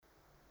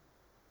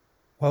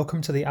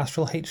Welcome to the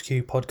Astral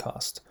HQ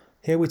podcast.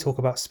 Here we talk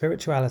about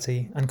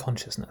spirituality and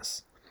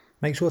consciousness.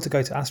 Make sure to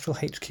go to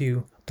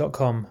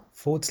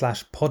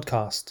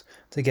astralhq.com/podcast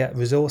to get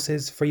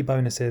resources, free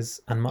bonuses,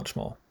 and much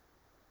more.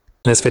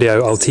 In this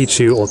video, I'll teach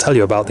you or tell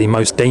you about the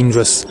most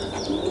dangerous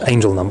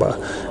angel number.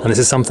 And this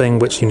is something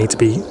which you need to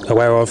be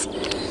aware of.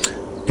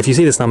 If you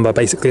see this number,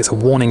 basically it's a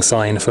warning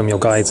sign from your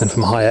guides and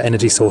from higher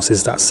energy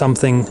sources that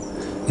something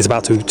is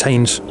about to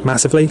change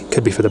massively.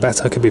 Could be for the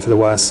better, could be for the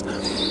worse.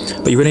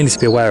 But you really need to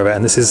be aware of it.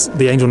 And this is,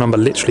 the angel number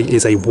literally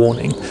is a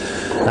warning.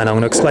 And I'm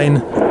going to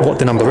explain what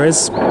the number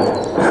is,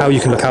 how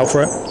you can look out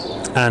for it,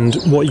 and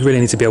what you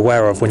really need to be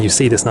aware of when you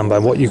see this number,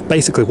 and what you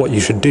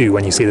should do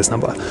when you see this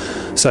number.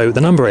 So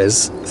the number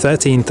is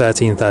 13,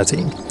 13,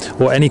 13,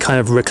 or any kind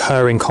of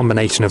recurring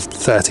combination of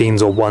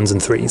 13s or 1s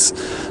and 3s.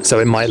 So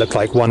it might look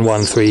like 1,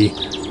 1, 3,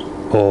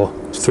 or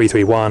 3,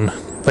 3, 1.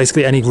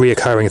 Basically any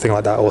reoccurring thing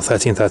like that, or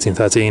 13, 13,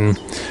 13,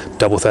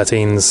 double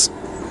 13s,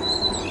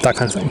 that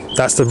kind of thing.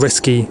 That's the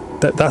risky,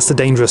 that's the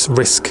dangerous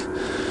risk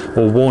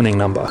or warning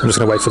number. I'm just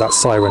going to wait for that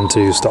siren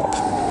to stop.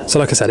 So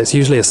like I said, it's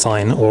usually a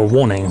sign or a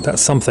warning that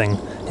something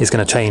is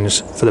going to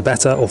change for the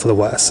better or for the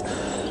worse.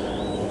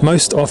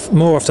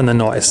 More often than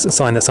not, it's a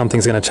sign that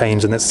something's going to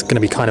change and it's going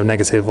to be kind of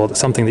negative, or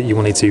something that you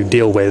will need to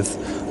deal with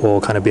or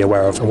kind of be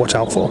aware of and watch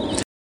out for.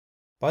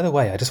 By the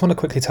way, I just want to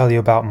quickly tell you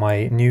about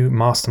my new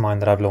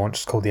mastermind that I've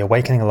launched called the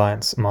Awakening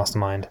Alliance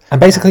Mastermind. And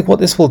basically what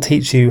this will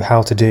teach you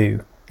how to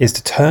do is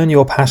to turn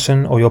your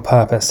passion or your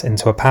purpose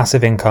into a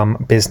passive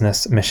income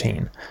business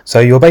machine.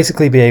 So you'll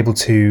basically be able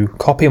to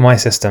copy my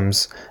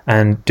systems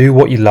and do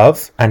what you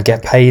love and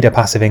get paid a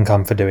passive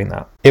income for doing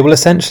that. It will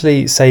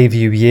essentially save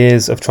you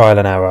years of trial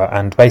and error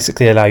and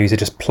basically allow you to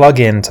just plug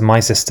into my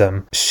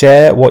system,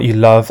 share what you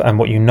love and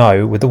what you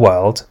know with the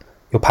world,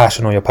 your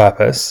passion or your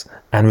purpose,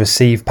 and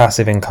receive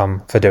passive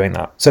income for doing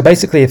that. So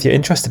basically, if you're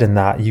interested in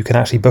that, you can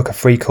actually book a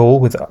free call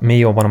with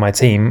me or one of my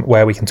team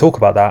where we can talk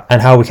about that and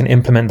how we can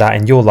implement that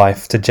in your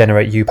life to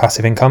generate you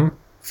passive income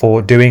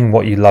for doing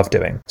what you love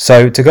doing.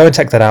 So to go and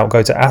check that out,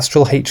 go to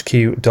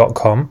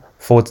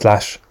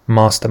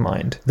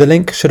astralhq.com/mastermind. The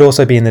link should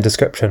also be in the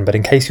description, but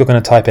in case you're going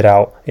to type it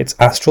out, it's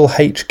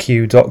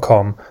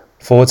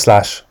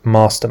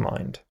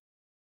astralhq.com/mastermind.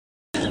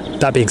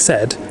 That being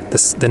said,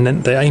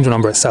 the angel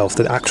number itself,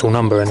 the actual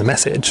number in the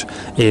message,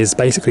 is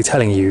basically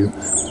telling you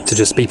to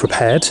just be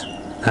prepared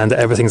and that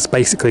everything's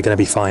basically going to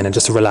be fine and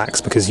just to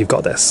relax because you've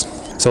got this.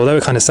 So although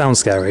it kind of sounds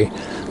scary,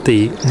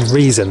 the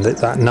reason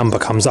that number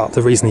comes up,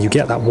 the reason you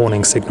get that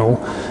warning signal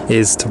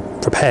is to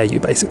prepare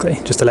you basically,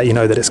 just to let you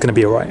know that it's going to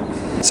be alright.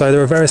 So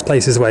there are various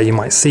places where you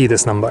might see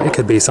this number. It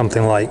could be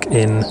something like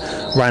in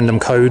random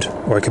code,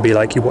 or it could be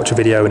like you watch a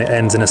video and it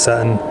ends in a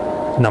certain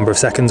number of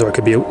seconds, or it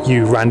could be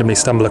you randomly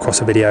stumble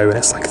across a video and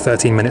it's like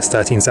 13 minutes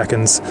 13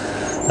 seconds.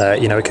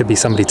 It could be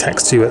somebody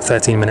texts you at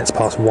 13 minutes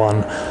past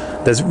 1.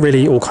 There's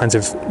really all kinds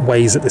of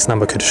ways that this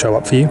number could show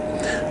up for you,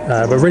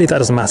 but really that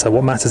doesn't matter.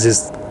 What matters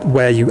is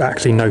where you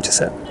actually notice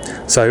it.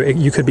 So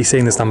you could be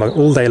seeing this number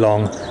all day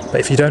long,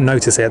 but if you don't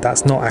notice it,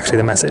 that's not actually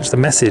the message. The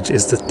message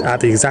is that at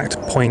the exact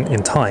point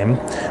in time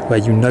where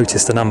you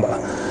notice the number.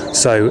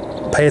 So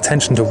pay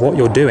attention to what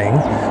you're doing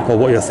or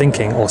what you're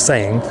thinking or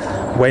saying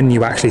when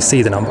you actually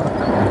see the number,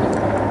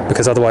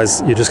 because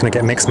otherwise you're just going to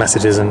get mixed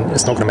messages and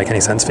it's not going to make any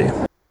sense for you.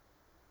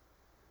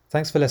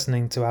 Thanks for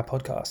listening to our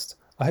podcast.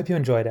 I hope you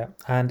enjoyed it,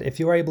 and if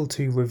you're able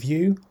to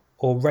review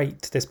or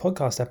rate this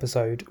podcast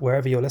episode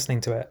wherever you're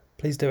listening to it,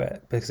 please do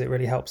it, because it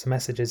really helps the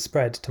messages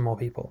spread to more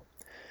people.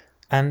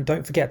 And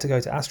don't forget to go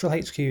to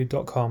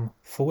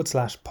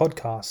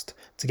astralhq.com/podcast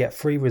to get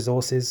free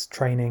resources,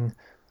 training,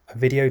 a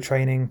video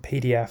training,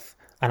 PDF,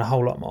 and a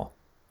whole lot more.